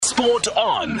Sport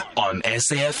on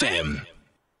SAFM.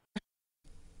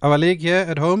 Our league here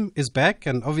at home is back,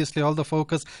 and obviously all the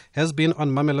focus has been on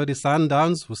Mamelodi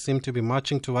Sundowns, who seem to be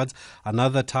marching towards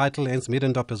another title. Hence,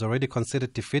 Middendorp has already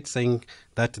considered defeat, saying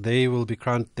that they will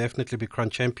definitely be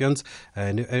crowned champions,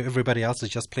 and everybody else is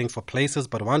just playing for places.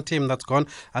 But one team that's gone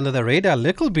under the radar a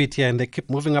little bit here, and they keep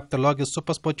moving up the log, is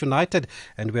SuperSport United.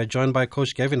 And we are joined by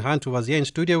Coach Gavin Hunt, who was here in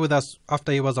studio with us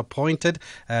after he was appointed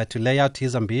to lay out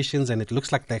his ambitions, and it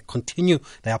looks like they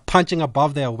are punching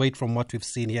above their weight from what we've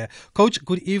seen here. Coach,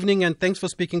 good evening, and thanks for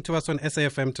speaking to us on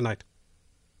SAFM tonight.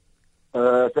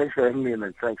 Thanks for having me,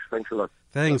 man. Thanks a lot.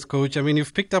 Thanks, Coach. I mean,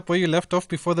 you've picked up where you left off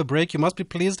before the break. You must be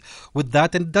pleased with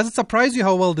that. And does it surprise you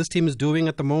how well this team is doing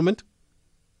at the moment?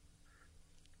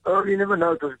 Oh, you never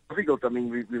know. It was difficult. I mean,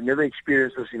 we've never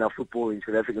experienced this in our football, in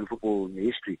South African football in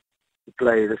history, to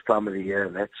play this time of the year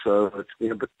and that. So it's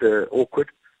been a bit awkward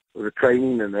with the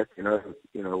training and that. You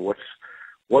know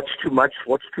what's too much,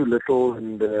 what's too little,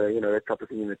 and that type of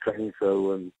thing in the training.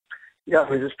 So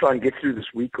we're just trying to get through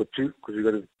this week or two because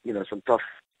we've got some tough.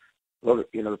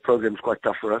 The program's quite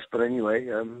tough for us. But anyway,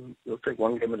 we'll take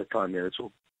one game at a time. Yeah, that's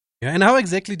all. Yeah, and how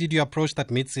exactly did you approach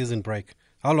that mid-season break?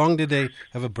 How long did they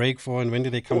have a break for, and when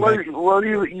did they come back? Well,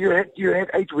 you had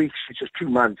 8 weeks, which is 2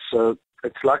 months, so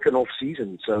it's like an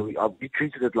off-season. So we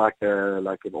treated it like an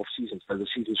off-season. So the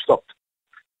season stopped.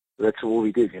 That's all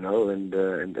we did,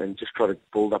 and just try to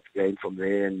build up the game from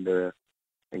there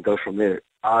and go from there.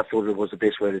 I thought it was the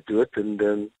best way to do it,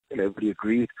 and everybody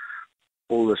agreed,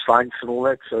 all the science and all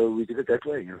that. So we did it that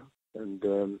way,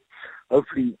 and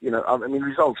hopefully,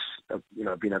 results have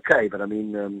been okay, but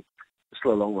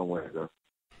still a long way to go.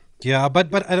 Yeah,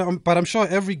 but I'm sure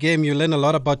every game you learn a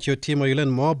lot about your team, or you learn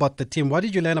more about the team. What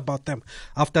did you learn about them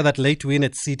after that late win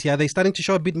at City? Are they starting to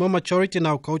show a bit more maturity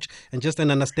now, Coach, and just an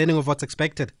understanding of what's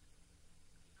expected?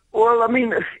 Well,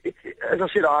 as I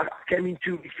said, I came in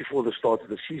 2 weeks before the start of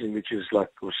the season, which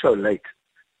was so late,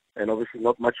 and obviously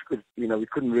not much we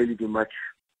couldn't really do much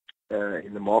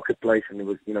in the marketplace, and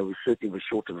we certainly were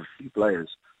short of a few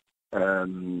players,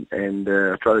 and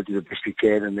try to do the best we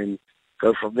can, and then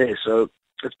go from there. So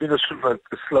it's been a sort of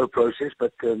a slow process,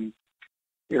 but as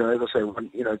I say,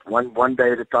 one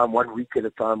day at a time, 1 week at a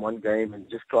time, one game, and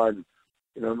just try and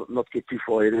not get too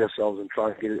far ahead of ourselves, and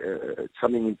try and get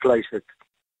something in place that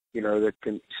that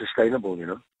can be sustainable.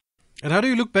 And how do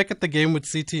you look back at the game with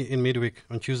City in midweek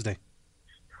on Tuesday?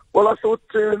 Well, I thought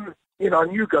I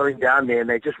knew going down there, and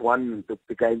they just won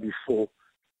the game before,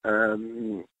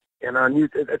 and I knew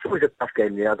it's always a tough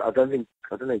game there. I don't think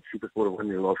SuperSport have won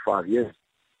in the last 5 years.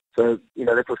 So,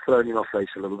 that was thrown in our face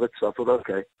a little bit. So I thought,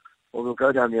 okay, well, we'll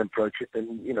go down there and approach it.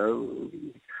 And,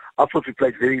 I thought we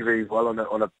played very, very well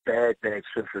on a bad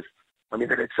surface. They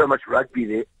had so much rugby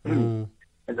there.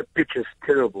 And the pitch is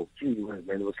terrible. Gee,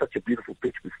 man, it was such a beautiful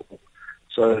pitch before.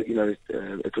 So,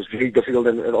 it was very difficult,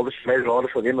 and it obviously made it harder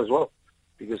for them as well.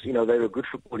 Because, they were a good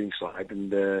footballing side.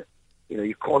 And,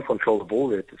 you can't control the ball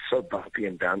there. It's so bumpy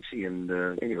and bouncy. And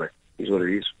anyway, it is what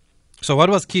it is. So what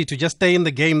was key? To just stay in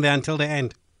the game there until the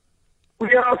end? Well,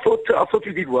 yeah, I thought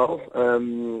we did well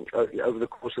over the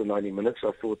course of 90 minutes.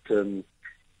 I thought, they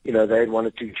had 1 or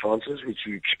 2 chances, which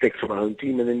you expect from a home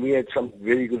team, and then we had some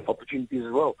very good opportunities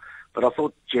as well. But I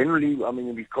thought generally,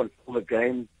 we controlled the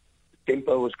game. The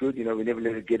tempo was good. We never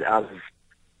let it get out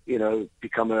of,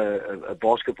 become a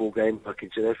basketball game like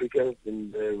in South Africa,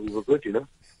 and we were good,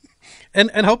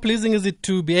 And how pleasing is it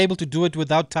to be able to do it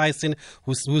without Tyson,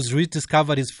 who's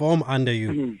rediscovered his form under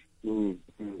you?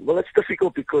 Well, it's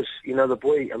difficult because, the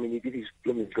boy, he's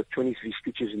got 23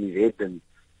 stitches in his head and,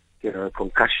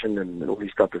 concussion and all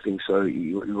these type of things. So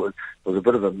he was a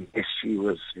bit of a mess. He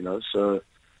was, so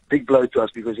big blow to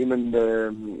us because him and,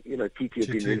 Titi have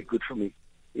been really good for me.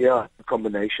 Yeah, a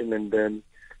combination. And,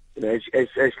 as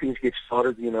things get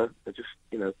started, it just,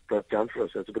 broke down for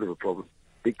us. That's a bit of a problem,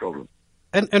 big problem.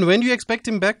 And when do you expect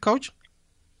him back, Coach?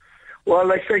 Well,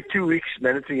 they say 2 weeks,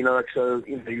 mandatory, so,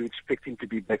 you expect him to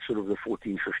be back sort of the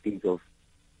 14th, 15th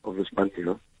of this month,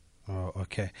 Oh,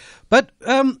 okay. But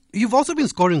you've also been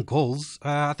scoring goals.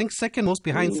 I think second most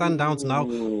behind Sundowns now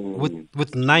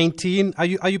with 19. Are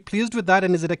you pleased with that?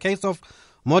 And is it a case of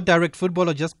more direct football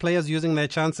or just players using their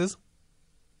chances?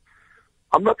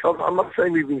 I'm not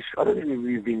saying we've been. I don't think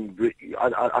we've been.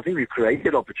 I think we've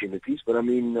created opportunities, but I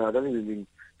don't think we've been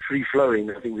free flowing.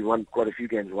 I think we won quite a few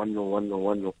games, 1-0, 1-0,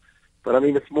 1-0. But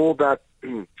it's more about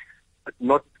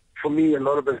not. For me, a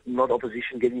lot of it, not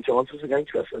opposition getting chances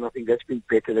against us, and I think that's been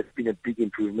better. That's been a big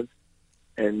improvement,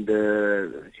 and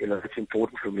it's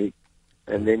important for me.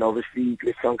 And then obviously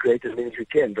let's try and create as many as we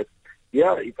can. But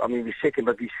yeah, we're second,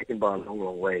 but we're second by a long,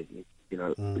 long way.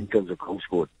 In terms of goals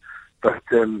scored. But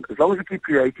as long as we keep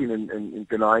creating and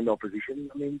denying opposition,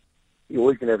 I mean, you're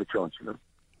always going to have a chance, you know.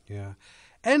 Yeah.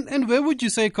 And where would you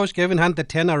say, Coach Gavin Hunt, the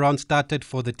turnaround started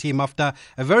for the team after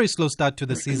a very slow start to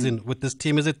the season with this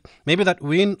team? Is it maybe that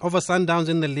win over Sundowns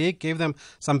in the league gave them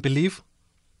some belief?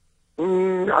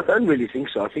 I don't really think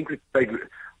so. I think we played.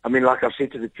 I mean, like I've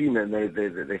said to the team, and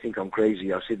they think I'm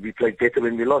crazy. I said we played better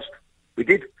when we lost. We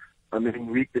did. I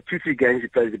mean, the 2-3 games we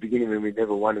played at the beginning when we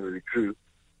never won and we drew,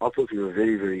 I thought we were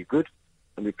very, very good.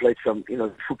 And we played some,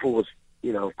 football was,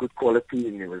 of good quality,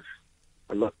 and there was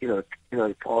a lot, the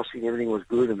passing, everything was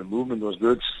good, and the movement was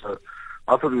good. So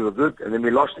I thought we were good. And then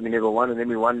we lost and we never won, and then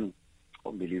we won. I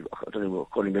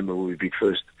can't remember who we beat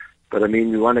first. But I mean,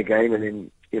 we won a game and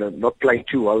then, not playing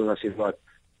too well, and I said, right,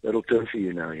 that'll turn for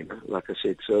you now, like I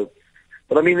said. So,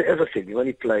 but I mean, as I said, we've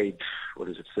only played,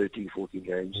 13, 14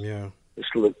 games. Yeah. It's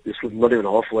still not even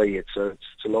halfway yet, so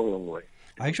it's a long, long way.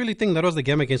 I actually think that was the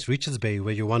game against Richards Bay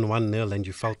where you won 1-0 and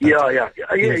you felt that. Yeah.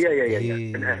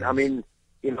 And I mean,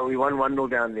 we won 1-0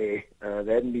 down there.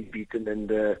 They hadn't been beaten,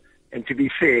 and to be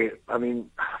fair, I mean,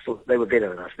 I thought they were better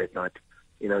than us that night.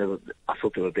 I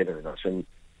thought they were better than us, and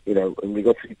we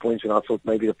got 3 points, and I thought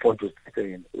maybe the point was better,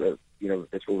 and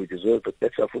that's what we deserve. But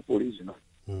that's how football is,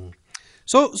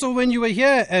 So when you were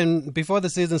here and before the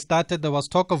season started, there was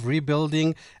talk of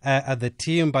rebuilding the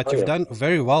team, but you've done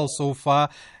very well so far.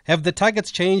 Have the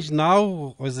targets changed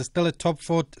now, or is it still a top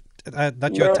 4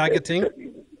 that you're targeting?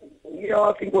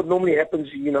 I think what normally happens,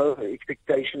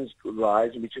 expectations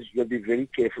rise, which is you got to be very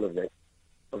careful of that,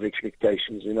 of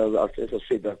expectations. As I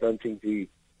said, I don't think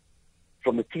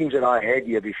from the teams that I had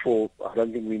here before, I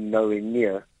don't think we're nowhere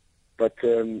near. But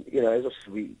as I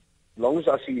said, as long as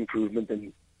I see improvement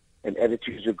and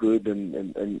attitudes are good,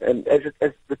 and as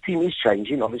the team is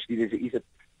changing, obviously there is a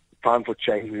time for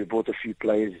change. We brought a few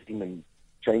players in and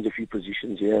changed a few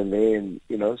positions here and there, and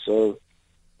so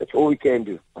that's all we can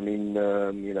do. I mean,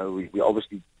 we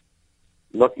obviously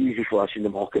not easy for us in the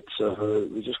market, so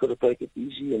we just got to take it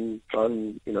easy and try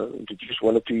and introduce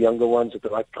 1 or 2 younger ones at the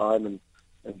right time and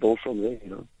build from there.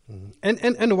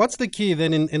 And what's the key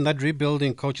then in that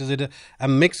rebuilding, Coach? Is it a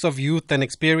mix of youth and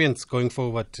experience going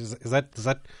forward? Is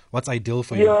that what's ideal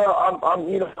for you? Yeah,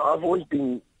 I've always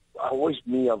been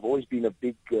a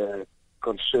big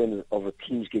concern of a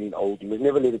team's getting old. You must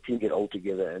never let a team get old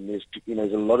together. And there's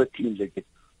a lot of teams that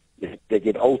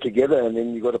get old together, and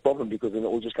then you got a problem because then it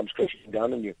all just comes crashing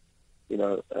down on you.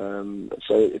 So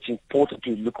it's important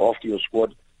to look after your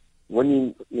squad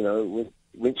when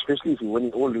especially if you win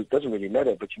or lose, doesn't really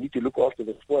matter, but you need to look after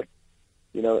the squad,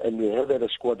 and we have had a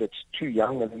squad that's too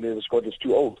young and then we have a squad that's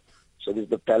too old. So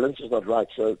the balance is not right.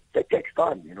 So that takes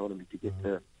time, to get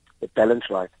the balance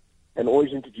right. And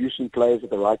always introducing players at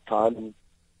the right time and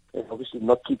obviously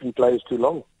not keeping players too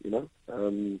long,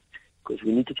 because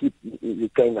we need to keep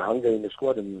retaining the hunger in the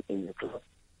squad and in the club.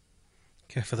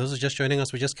 Okay, for those who are just joining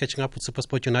us, we're just catching up with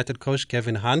SuperSport United coach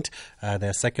Gavin Hunt.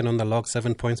 They're second on the log,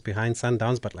 7 points behind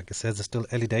Sundowns, but like I said, it's still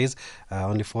early days.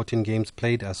 Only 14 games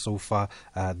played so far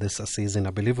this season.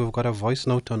 I believe we've got a voice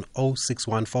note on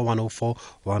 061 4104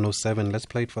 107. Let's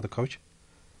play it for the coach.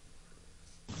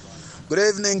 Good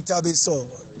evening, Tabiso.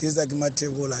 This is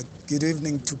Matebola. Good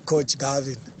evening to Coach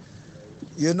Gavin.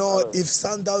 If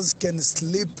Sundowns can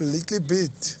sleep a little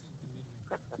bit,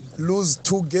 lose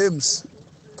 2 games,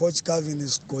 Coach Gavin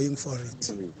is going for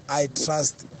it. I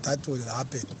trust that will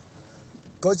happen.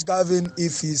 Coach Gavin,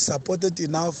 if he's supported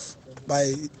enough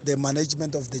by the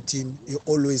management of the team, he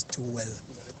always do well.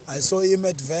 I saw him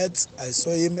at Vets. I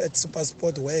saw him at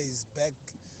SuperSport where he's back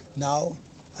now.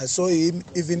 I saw him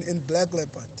even in Black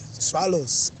Leopard,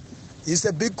 Swallows. He's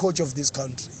a big coach of this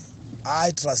country.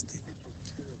 I trust him.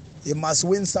 He must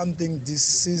win something this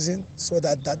season so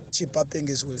that cheaper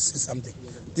Penguins will see something.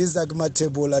 This is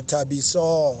Matebola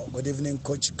Tabiso. Good evening,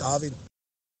 Coach Gavin.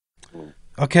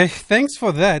 Okay, thanks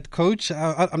for that, Coach.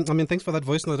 Thanks for that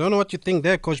voice note. I don't know what you think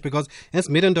there, Coach, because Ernst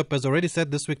Middendorp has already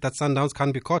said this week that Sundowns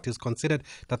can't be caught. He's considered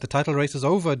that the title race is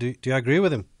over. Do you agree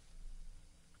with him?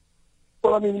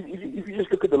 Well, I mean, if you just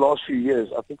look at the last few years,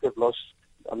 I think they've lost.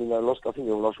 I think they've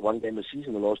lost 1 game a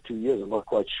season the last 2 years. I'm not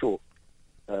quite sure.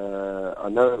 I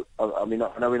know when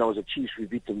I was at Chiefs, we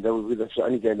beat them. That's the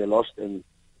only game they lost, and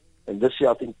this year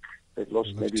I think they've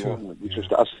lost maybe 1, which was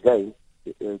to us game,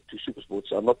 to SuperSport.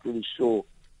 So I'm not really sure,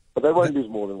 but they won't lose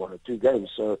more than 1 or 2 games.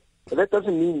 So, but that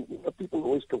doesn't mean people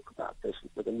always talk about this.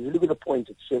 But when you look at the points,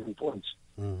 it's 7 points.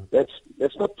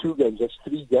 That's not 2 games. That's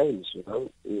 3 games.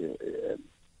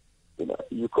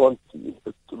 You can't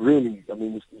really. I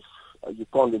mean, you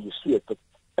can't really see it, but.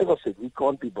 As I said, we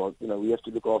can't be bothered. We have to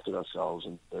look after ourselves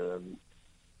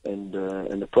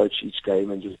and approach each game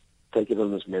and just take it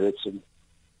on its merits. And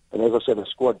And as I said, a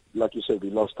squad, like you said, we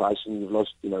lost Tyson, we've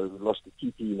lost the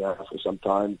TP now for some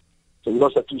time. So we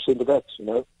lost our 2 centre backs,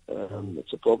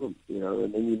 it's a problem,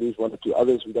 and then you lose 1 or 2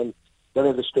 others. We don't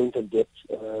have the strength and depth,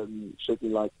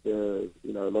 certainly like, a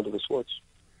lot of the squads.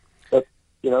 But,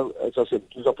 as I said,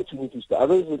 there's opportunities to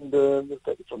others, and we'll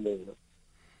take it from there,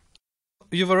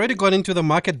 You've already gone into the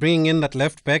market bringing in that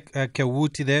left back,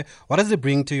 Kewuti there. What does it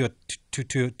bring to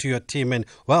your team, and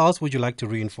what else would you like to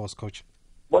reinforce, Coach?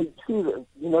 Well, you see,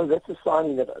 that's a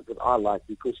signing that I like,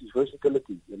 because his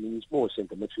versatility. I mean, he's more a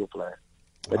centre midfield player.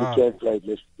 But he can play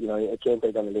left, he can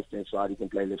play down the left-hand side, he can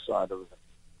play left side of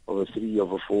a 3,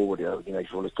 of a 4, whatever, if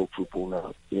you want to talk football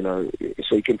now,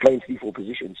 so he can play in 3-4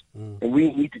 positions. And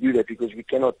we need to do that, because we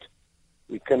cannot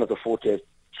afford to have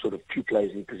sort of 2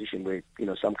 players in a position where,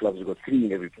 some clubs have got 3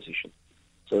 in every position.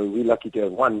 So we're lucky to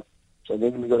have 1. So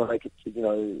then we've got to make it, you've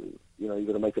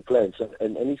got to make a plan. So,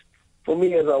 and he's, for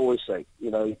me, as I always say,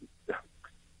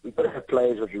 we've got to have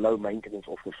players with low maintenance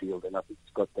off the field, and I think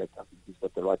he's got that. I think he's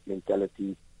got the right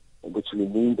mentality, which we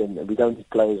need, and we don't need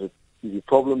players that give you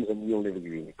problems, and you'll never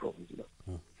give you any problems,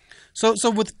 So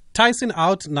with Tyson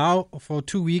out now for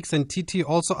 2 weeks and TT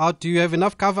also out, do you have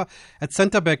enough cover at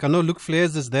centre back? I know Luke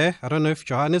Flares is there. I don't know if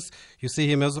Johannes, you see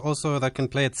him as also that can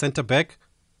play at centre back.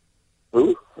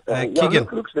 Who? Keegan.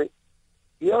 Luke's there.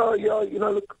 Yeah,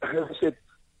 look, as I said,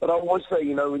 but I always say,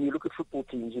 when you look at football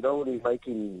teams, you don't want to be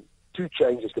making 2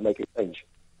 changes to make a change.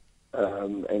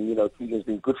 And, Keegan's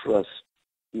been good for us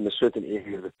in a certain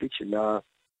area of the pitch, and now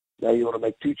you want to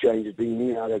make 2 changes, bringing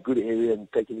him out of a good area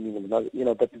and taking him in another,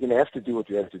 but we're going to have to do what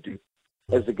we have to do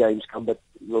as the games come. But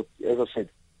look, as I said,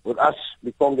 with us,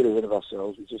 we can't get ahead of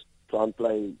ourselves. We just try and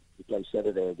play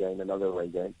Saturday again, another away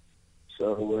game.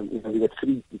 So,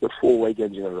 we've got 4 away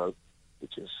games in a row,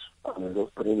 which is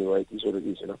unreal. But anyway, it is what it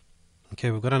is, Okay,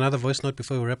 we've got another voice note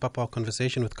before we wrap up our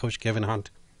conversation with Coach Kevin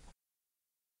Hunt.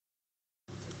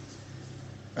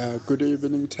 Good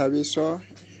evening, Thabiso,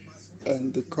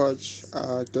 and the coach,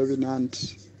 Kevin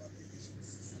Hunt.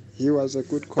 He was a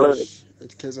good coach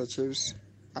at Kaizer Chiefs.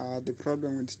 The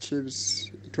problem with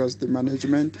Chiefs, it was the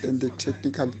management and the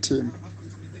technical team.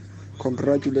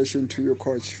 Congratulations to you,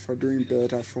 coach, for doing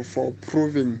better, for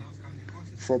proving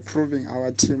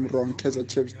our team wrong, Kaizer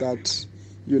Chiefs, that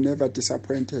you never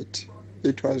disappointed.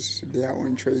 It was their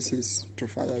own choices to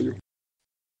fire you.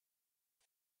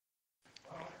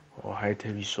 Oh, hi,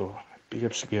 Thabiso. Big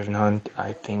ups to Kevin Hunt.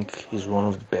 I think he's one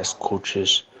of the best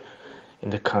coaches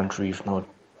in the country, if not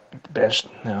the best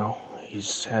now.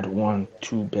 He's had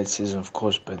 1-2 bad seasons, of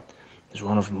course, but he's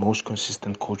one of the most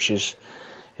consistent coaches.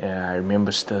 I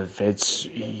remember still Vets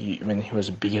when he was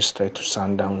the biggest threat to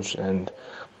Sundowns, and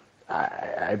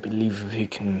I believe he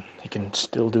can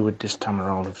still do it this time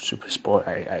around with SuperSport.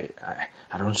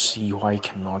 I don't see why he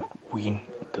cannot win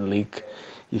the league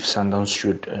if Sundowns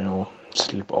should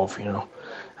slip off.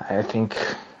 I think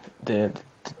the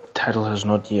title has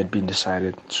not yet been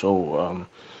decided. So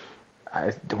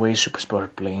the way SuperSport are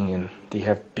playing, and they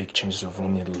have big chances of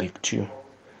winning the league too.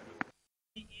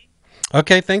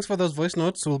 Okay, thanks for those voice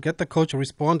notes. We'll get the coach to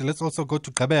respond. Let's also go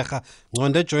to Gqeberha.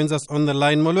 Ngonde joins us on the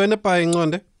line. Molweni pai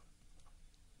Ngonde.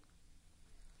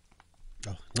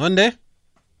 Ngonde.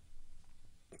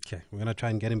 Okay, we're going to try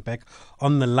and get him back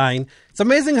on the line. It's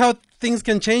amazing how things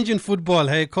can change in football.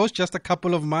 Hey, coach, just a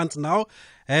couple of months now,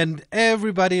 and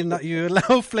everybody, you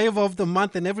allow flavor of the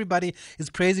month, and everybody is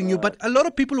praising you. But a lot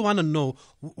of people want to know,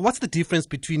 what's the difference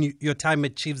between your time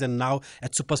at Chiefs and now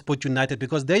at SuperSport United?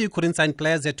 Because there you couldn't sign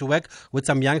players, you had to work with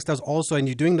some youngsters also, and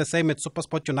you're doing the same at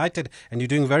SuperSport United, and you're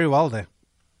doing very well there.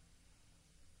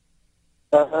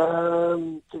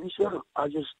 To be sure, I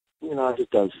just don't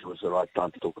think it was the right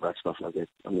time to talk about stuff like that.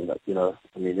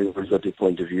 Everybody's got their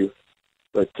point of view,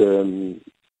 but I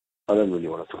don't really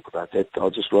want to talk about that. I'll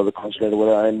just rather concentrate on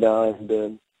where I am now,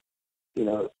 and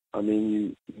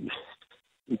you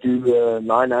do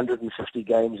 950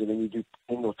 games, and then you do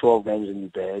 10 or 12 games, and you're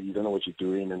bad. You don't know what you're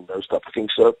doing, and those type of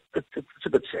things. So it's a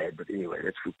bit sad, but anyway,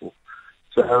 that's football.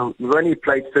 So we've only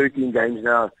played 13 games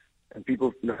now. And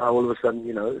people now all of a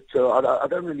sudden, so I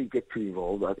don't really get too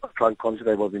involved. I try and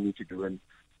concentrate what we need to do, and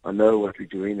I know what we're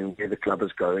doing and where the club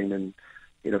is going. And,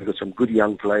 we've got some good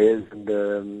young players,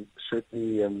 and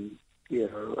certainly,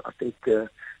 I think the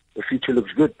future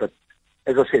looks good. But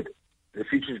as I said, the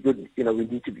future is good. You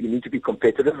need to be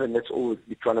competitive, and that's all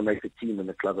we're trying to make the team and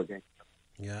the club again.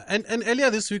 Yeah, and earlier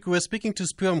this week we were speaking to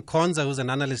Spiro Mkonza, who's an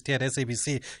analyst here at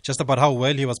SABC, just about how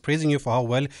well he was praising you for how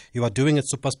well you are doing at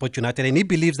SuperSport United, and he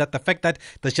believes that the fact that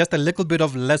there's just a little bit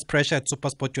of less pressure at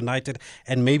SuperSport United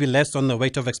and maybe less on the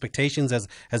weight of expectations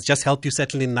has just helped you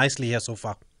settle in nicely here so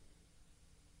far.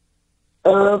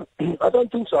 I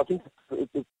don't think so. I think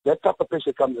that type of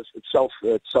pressure comes itself.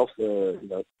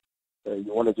 You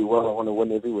want to do well. I want to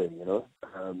win everywhere.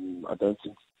 I don't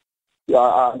think. Yeah,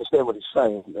 I understand what he's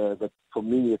saying, but for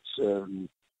me, it's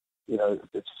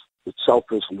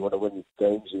selfish. You want to win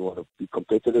games. You want to be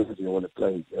competitive. You want to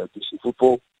play decent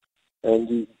football,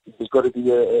 and there's got to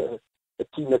be a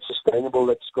team that's sustainable.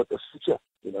 That's got a future.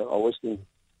 I always think.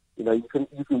 You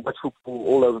can watch football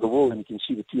all over the world, and you can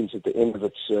see the teams at the end of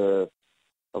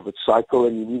its cycle,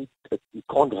 and you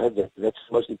can't have that. That's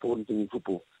the most important thing in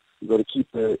football. You've got to keep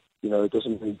it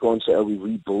doesn't mean go and say, we're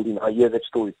rebuilding. I hear that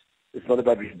story. It's not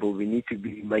about rebuild. We need to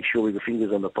make sure we have the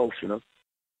fingers on the pulse, Yeah.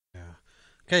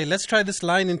 Okay, let's try this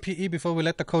line in PE before we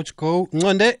let the coach go.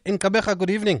 Ngonde in Kabeja, good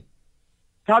evening.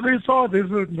 Tabiso, this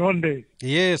is Ngonde.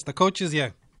 Yes, the coach is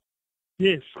here.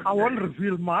 Yes, I won't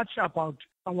reveal much about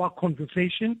our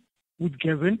conversation with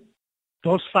Gavin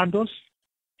dos Santos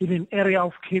in an area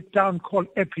of Cape Town called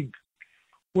Epping.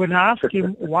 When I asked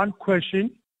him one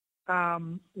question,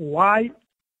 why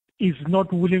is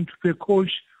not willing to be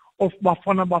coach of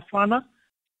Bafana,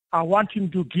 I want him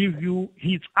to give you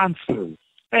his answer.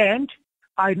 And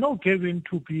I know Gavin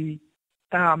to be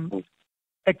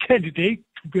a candidate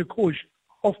to be coach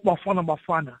of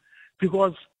Bafana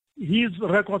because his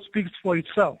record speaks for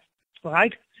itself,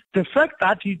 right? The fact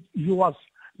that he was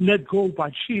let go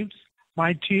by Chiefs,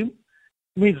 my team,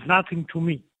 means nothing to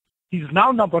me. He's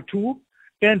now number 2,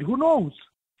 and who knows?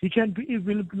 He can be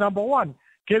even number 1.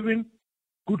 Kevin,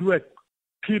 good work.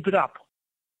 Keep it up.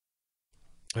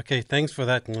 Okay, thanks for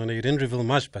that. You didn't reveal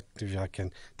much, but I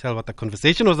can tell what the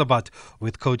conversation was about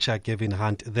with Coach Kevin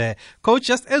Hunt there. Coach,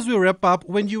 just as we wrap up,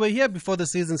 when you were here before the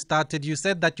season started, you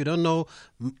said that you don't know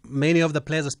many of the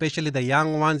players, especially the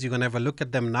young ones. You're going to have a look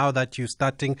at them now that you're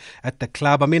starting at the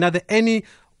club. I mean, are there any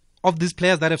of these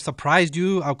players that have surprised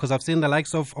you? Because I've seen the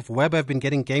likes of Weber have been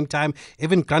getting game time.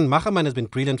 Even Grant Machaman has been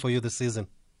brilliant for you this season.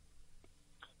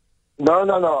 No.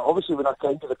 Obviously, when I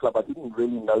came to the club, I didn't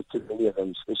really know too many of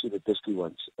them, especially the disky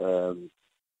ones.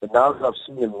 But now that I've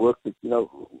seen them work,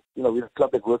 we're a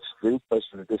club that works very close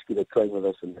to the disky. They train with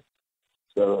us, and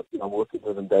so I'm working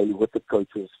with them daily with the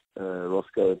coaches,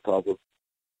 Roscoe and Tabo.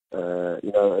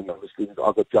 And obviously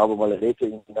I've got Jabo Malareke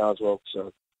in now as well.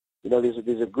 So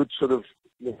there's a good sort of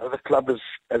the club is,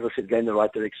 as I said, going in the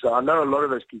right direction. So I know a lot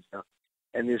of those kids now,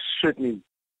 and there's certainly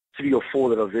 3 or 4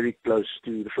 that are very close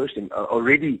to the first team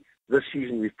already. This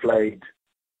season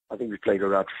I think we played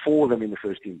around 4 of them in the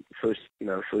first team, first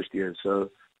year.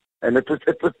 So, and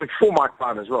it's for my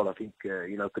time as well. I think,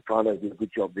 Katrina did a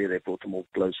good job there. They brought them all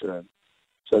closer.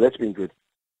 So that's been good.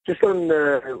 Just on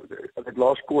that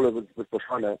last caller with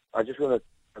Bafana, I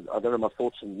don't know my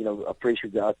thoughts, and, I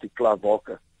appreciate that to Clive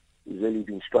Barker. He's really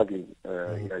been struggling.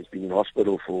 He's been in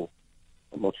hospital for,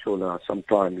 I'm not sure now, some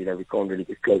time. We can't really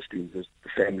get close to him, the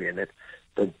family and that.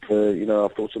 But, I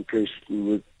thought some press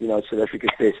with, South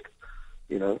Africa's best,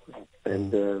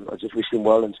 and I just wish him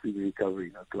well and speedy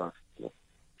recovery, Clive.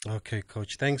 Okay,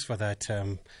 Coach. Thanks for that.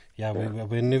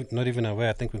 We're not even aware.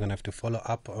 I think we're going to have to follow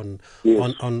up on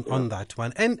that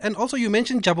one. And also, you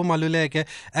mentioned Jabo Maluleke.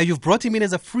 You've brought him in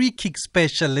as a free kick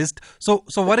specialist. So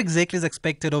what exactly is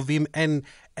expected of him? And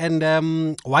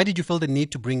why did you feel the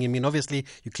need to bring him in? Obviously,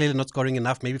 you're clearly not scoring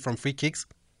enough, maybe from free kicks.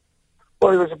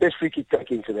 Well, he was the best free kick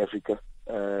taker in South Africa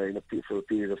for a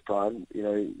period of time.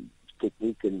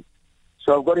 Technique, and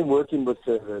so I've got him working with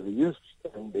the youth,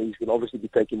 and he's going to obviously be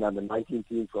taking down the 19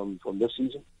 team from this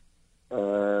season.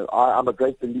 I'm a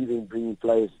great believer in bringing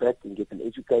players back and get them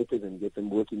educated and get them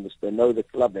working. They know the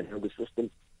club, they know the system,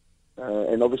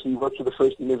 and obviously he works with the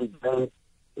first team every day.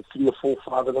 There's 3 or 4,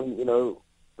 5 of them,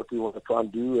 what we want to try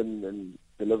and do and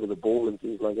deliver the ball and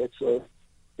things like that. So,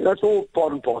 it's all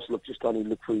part and parcel of just trying to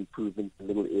look for improvement in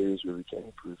little areas where we can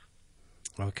improve.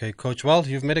 Okay, Coach. Well,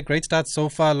 you've made a great start so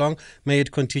far along. May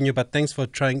it continue, but thanks for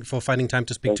finding time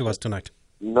to speak to us tonight.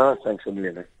 No, thanks a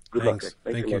million. Good luck.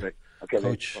 Thank you. Okay,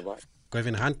 Coach bye-bye.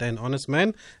 Kevin Hunt, an honest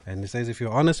man, and he says if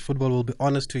you're honest, football will be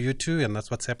honest to you too, and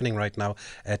that's what's happening right now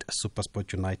at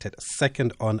SuperSport United,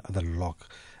 second on the log.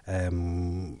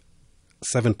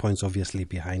 7 points obviously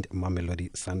behind Mamelodi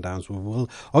Sundowns, who will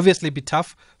obviously be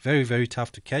tough, very, very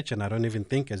tough to catch. And I don't even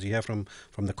think, as you hear from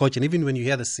the coach, and even when you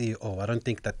hear the CEO, I don't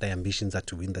think that their ambitions are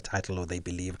to win the title, or they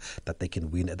believe that they can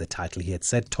win the title. He had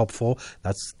said top 4,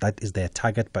 that is their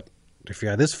target, but if you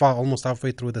are this far, almost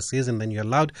halfway through the season, then you're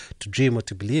allowed to dream or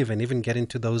to believe and even get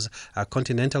into those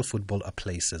continental football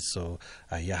places. So,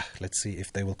 let's see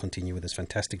if they will continue with this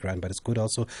fantastic run. But it's good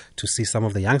also to see some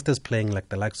of the youngsters playing, like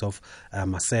the likes of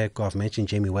Maseko. I've mentioned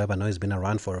Jamie Webb. I know he's been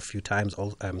around for a few times,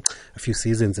 a few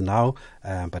seasons now,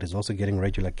 but he's also getting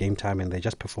regular game time, and they're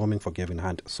just performing for Gavin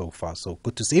Hunt so far. So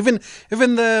good to see. Even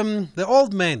the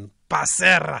old man,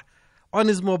 Basera.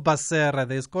 Onismo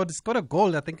Basera, he scored a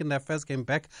goal, I think, in their first game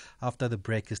back after the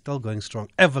break. He's still going strong.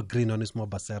 Evergreen Onismo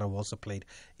Basera, who also played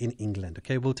in England.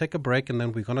 Okay, we'll take a break, and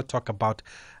then we're going to talk about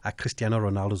Cristiano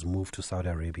Ronaldo's move to Saudi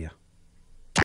Arabia.